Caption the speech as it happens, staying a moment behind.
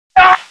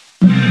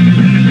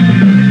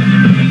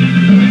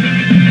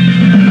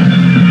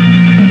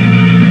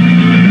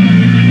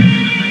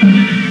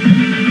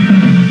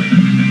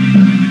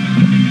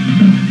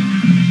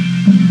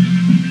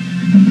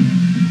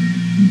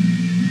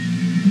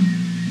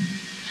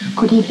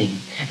Good evening,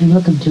 and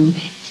welcome to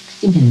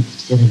 60 Minutes of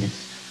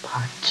Silliness,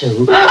 Part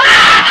 2.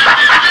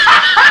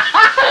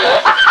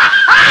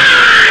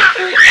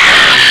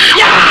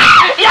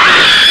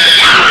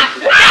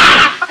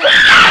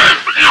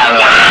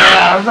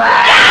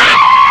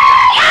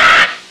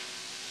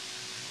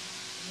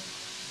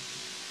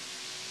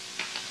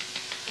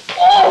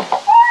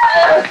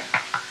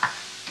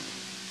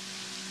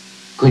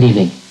 Good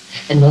evening,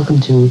 and welcome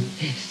to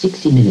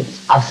 60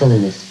 Minutes of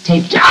Silliness,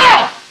 Tape 2.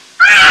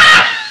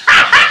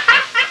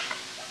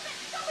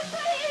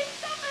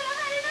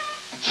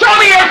 Show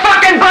me your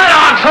fucking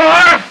buttocks,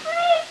 whore!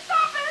 Please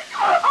stop it!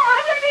 Oh,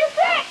 I'm gonna be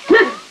sick!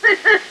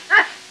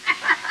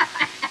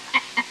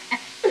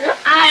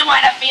 I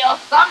want to feel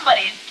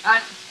somebody's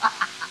cunt.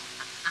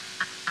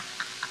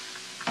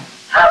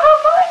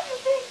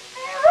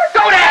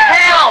 Go to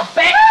hell,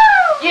 bitch!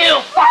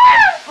 You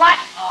fucking slut!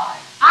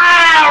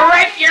 I'll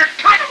rape your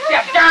cunt, you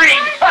dirty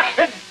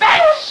fucking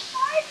bitch!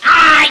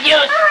 Ah, you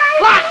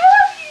slut!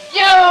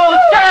 You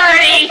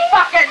dirty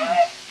fucking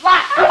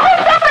slut!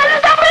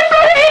 Stop it,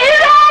 please!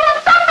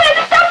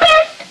 Stop it!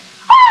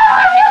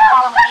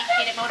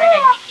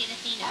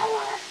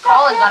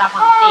 Colin got up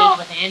on stage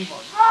with Anvil.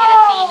 You should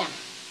have seen him.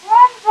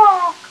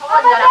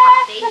 Colin got up on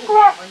stage with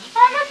Anvil. You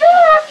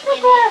should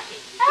have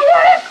seen him.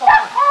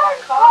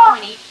 Colin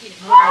went 8 feet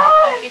of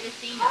motor. You should have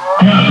seen him.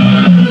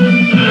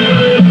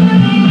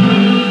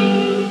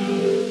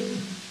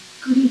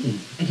 Good evening,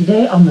 and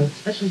today on the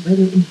special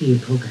radio interview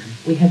program,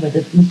 we have with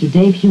us Mr.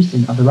 Dave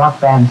Houston of the rock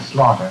band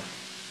Slaughter.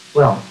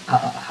 Well,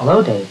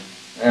 hello, Dave.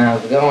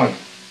 How's it going?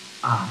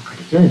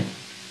 Pretty good.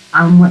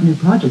 What new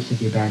projects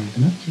have your band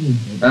been up to,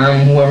 Dave?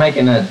 We're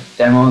making a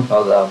demo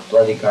called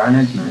Bloody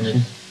Karnage,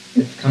 and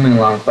it's coming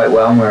along quite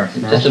well, and we're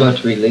just about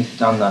to release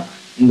it on the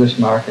English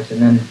market,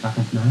 and then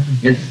Fucking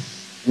smashing.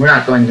 we're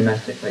not going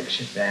domestic like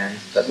shit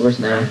bands, but we're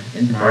now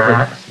into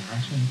market.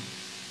 Smashing.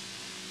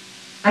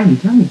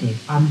 And tell me, Dave,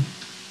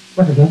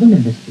 what are the other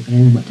members of the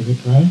band, what do they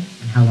play,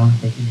 and how long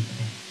have they been in the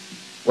band?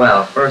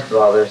 Well, first of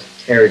all, there's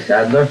Terry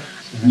Sadler.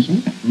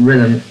 Smashing.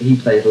 Rhythm, he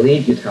plays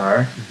lead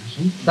guitar,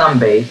 Smashing. some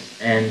bass,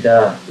 and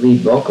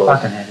lead vocals.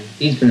 Fucking heavy.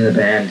 He's been in the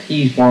band.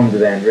 He formed the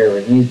band,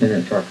 really. He's been in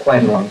it for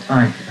quite a long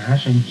time.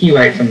 Smashing. He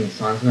writes some of the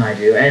songs than I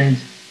do. And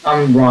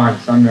I'm Ron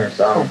Sumner,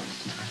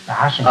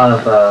 Smashing.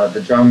 of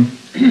the drum,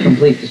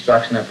 Complete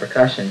Destruction of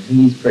Percussion.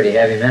 He's pretty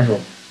heavy metal.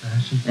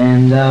 Smashing.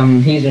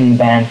 And he's in the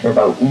band for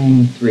about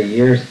 3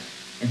 years.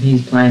 And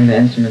he's playing the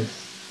instruments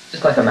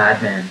just like a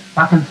madman.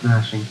 Fucking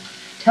smashing.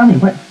 Tell me,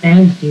 what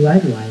bands do you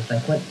idolize?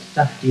 Like, what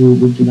stuff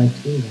would you like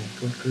to be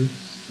like? What groups?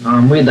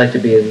 We'd like to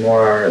be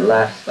more or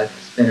less like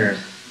the Spinners.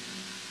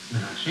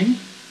 Smashing.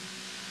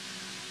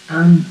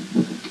 I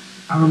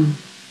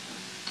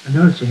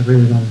noticed you have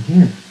really long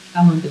hair.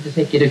 How long did it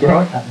take you to grow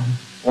it that long?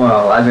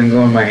 Well, I've been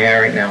growing my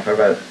hair right now for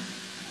about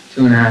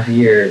 2.5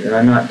 years, and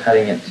I'm not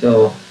cutting it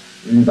till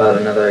about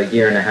another 1.5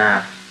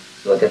 years,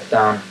 so it gets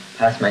down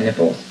past my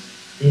nipples.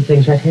 These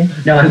things right here?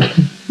 No, I'm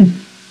kidding.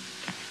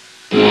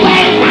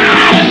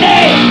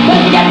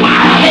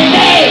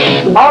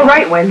 All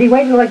right, Wendy,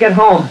 wait until I get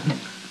home.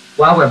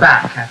 Well, we're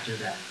back after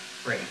that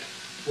break.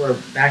 We're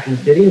back in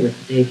the studio with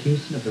Dave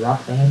Houston of the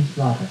rock band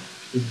Slaughter.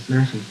 He's a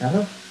smashing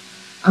fellow.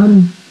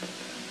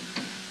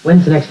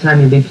 When's the next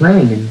time you'll be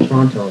playing in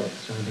Toronto or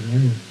surrounding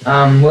area?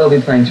 We'll be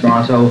playing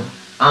Toronto.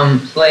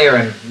 Slayer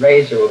and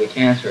Razor will be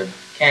cancelled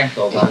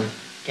on...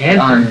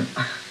 Cancer?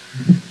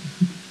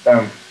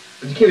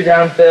 Would you keep it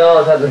down, Phil?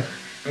 I'm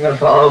gonna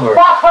fall over.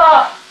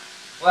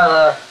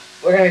 Well,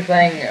 we're gonna be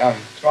playing,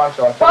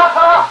 Toronto.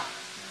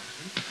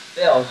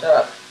 Phil, shut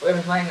up. We're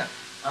gonna be playing,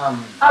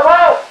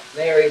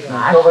 Larry's on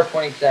October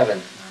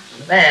 27th.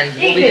 The band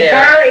will be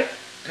there.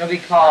 It'll be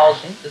called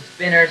the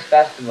Spinners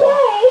Festival.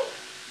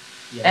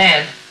 Yes.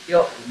 And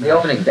the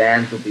opening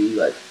bands will be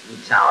like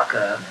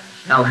Metallica,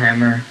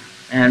 Hellhammer,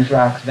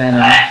 Anthrax,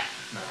 Venom,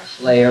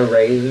 Slayer,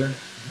 Razor,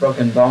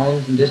 Broken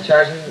Bones, and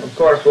Discharging. Of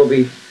course, we'll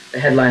be the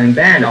headlining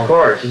band, of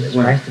course. Jesus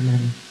Christ,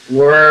 man.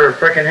 We're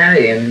frickin'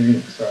 heavy,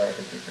 and sorry, I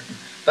didn't say frickin',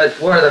 but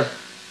we're the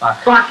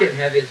fucking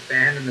heaviest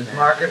band in this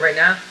market right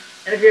now.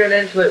 And if you're not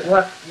into it,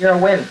 what? You're a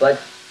wimp, like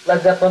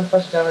Led Zeppelin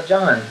pushed down a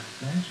John.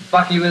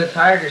 Fuck you with a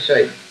tiger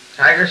shirt,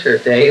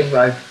 Dave.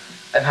 I've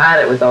had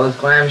it with all this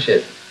glam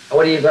shit.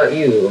 What do you got,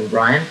 you,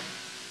 Brian?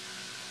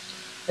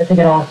 I think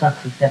it all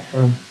sucks except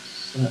for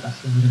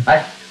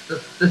Slaughter.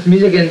 This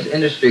music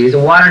industry is a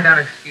watered-down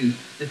excuse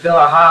to fill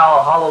our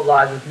hollow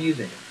lives with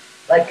music.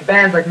 Like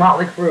bands like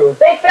Motley Crue.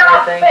 They fill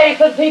up space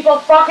in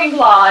people's fucking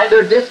lives.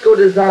 They're disco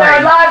designed.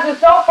 Their lives are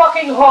so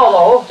fucking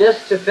hollow.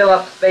 Just to fill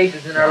up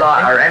spaces in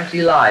our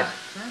empty lives.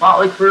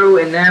 Motley Crue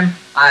and them.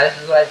 This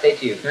is what I say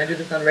to you. Can I do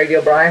this on radio,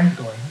 Brian?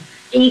 Go ahead.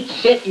 Eat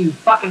shit, you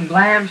fucking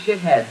glam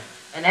shithead.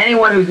 And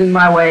anyone who's in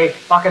my way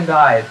fucking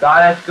dies. God,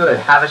 that's good.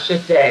 Have a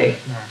shit day.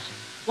 Smashing.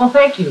 Well,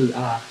 thank you,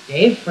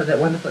 Dave, for that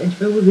wonderful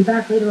interview. We'll be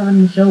back later on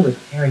in the show with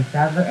Terry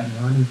Sadler and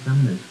Ronnie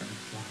Summers from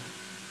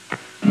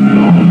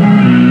Slaughter.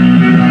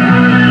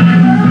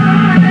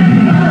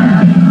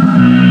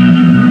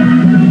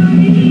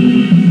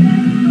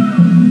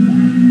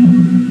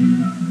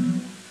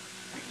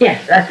 Yes,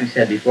 Yes, as we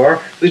said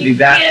before, we'd be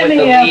back with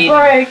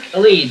the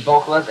lead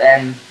vocalist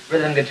and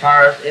rhythm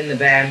guitarist in the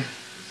band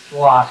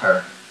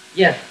Slaughter.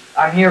 Yes,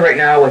 I'm here right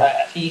now with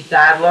T.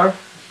 Sadler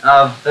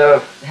of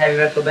the heavy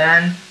metal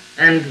band,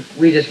 and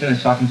we just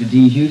finished talking to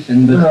D.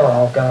 Houston, but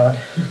Oh, God.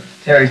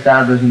 Terry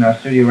Sadler's in our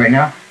studio right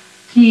now.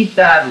 T.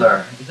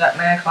 Sadler,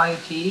 may I call you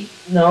T?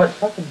 No, it's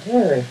fucking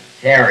Terry.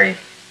 Terry.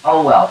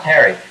 Oh well,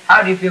 Terry,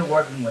 how do you feel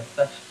working with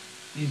such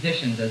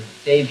musicians as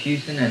Dave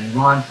Houston and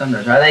Ron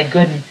Summers? Are they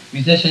good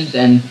musicians,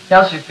 and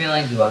tell us your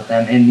feelings about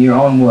them in your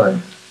own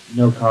words?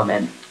 No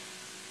comment.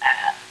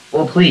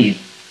 Well, please.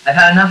 I've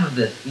had enough of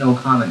this no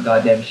comment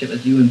goddamn shit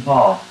with you and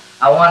Paul.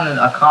 I wanted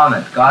a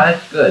comment. Got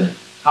it? Good.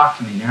 Talk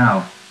to me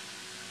now.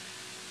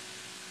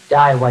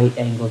 Die, white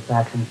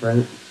Anglo-Saxon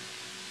fruit.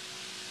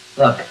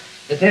 Look,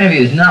 this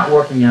interview is not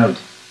working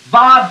out.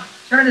 Bob,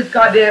 turn this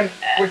goddamn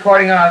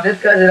recording off.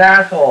 This guy's an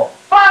asshole.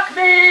 Fuck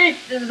me!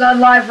 This is on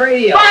live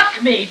radio.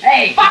 Fuck me!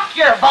 Hey! Fuck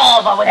your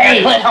vulva with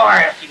your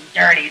clitoris, you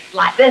dirty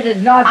slut! This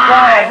is not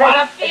I live. want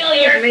to feel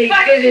your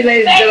Excuse me,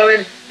 ladies and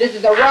gentlemen. This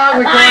is the wrong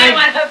recording. I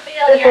want to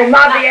feel This your will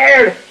not be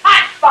aired.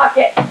 Cut! Fuck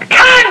it.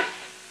 Cut!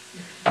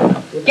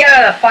 Get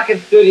out of the fucking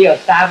studio,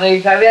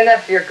 sadly. I mean,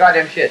 that's your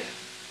goddamn shit.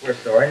 We're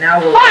sorry.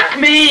 Now we'll... Fuck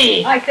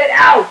me! I said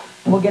out!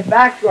 We'll get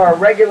back to our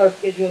regular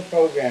scheduled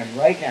program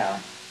right now.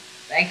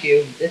 Thank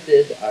you. This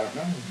is, I don't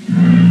know.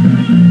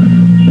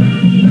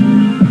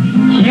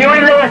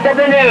 Huey Lewis of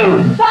the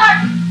news!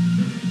 Fuck!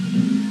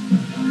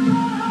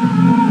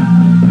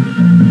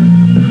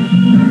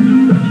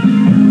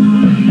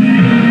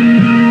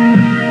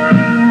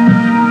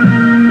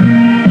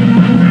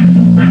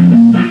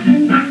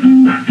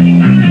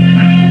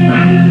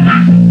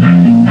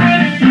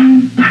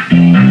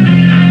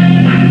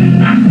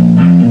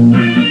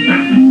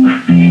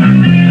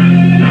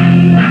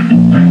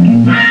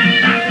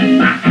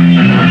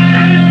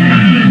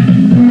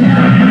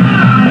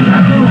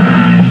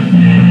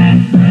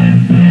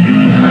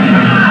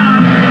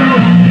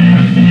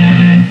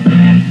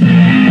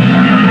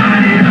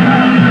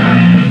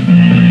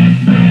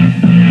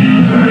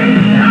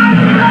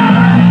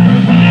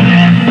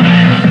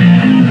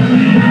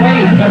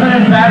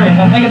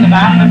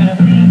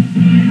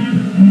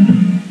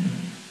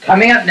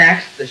 Coming up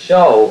next, the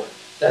show,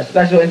 the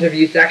special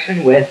interview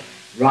section with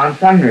Ron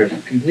Sumner's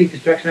complete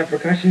destruction of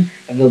percussion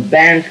of the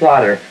band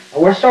Slaughter.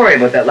 We're sorry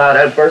about that loud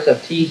outburst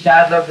of T.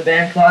 Sadler of the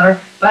band Slaughter,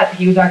 but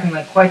he was acting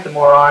like quite the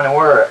moron, and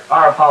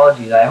our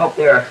apologies. I hope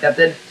they are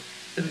accepted.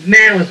 The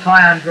man was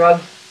high on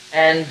drugs,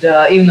 and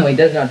even though he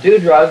does not do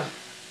drugs,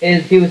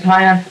 he was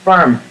high on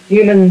sperm,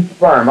 human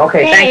sperm.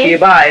 Okay, thank you,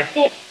 bye.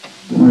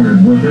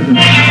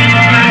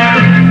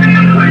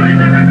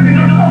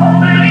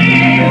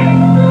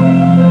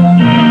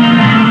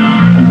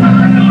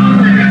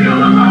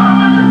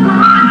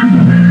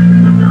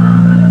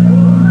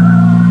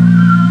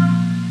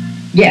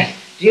 Yes,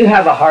 do you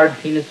have a hard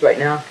penis right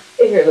now?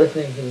 If you're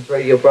listening to this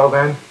radio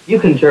program, you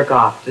can jerk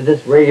off to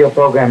this radio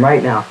program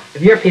right now.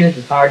 If your penis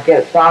is hard,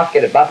 get it soft,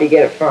 get it buffy,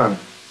 get it firm.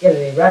 Get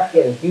it erect,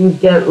 get it huge,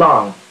 get it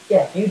long.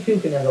 Yes, you too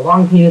can have the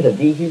long penis of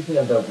D. Houston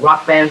of the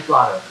rock band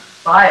Slaughter.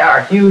 Buy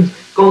our huge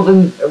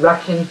golden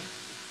erection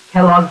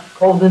Kellogg's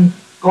golden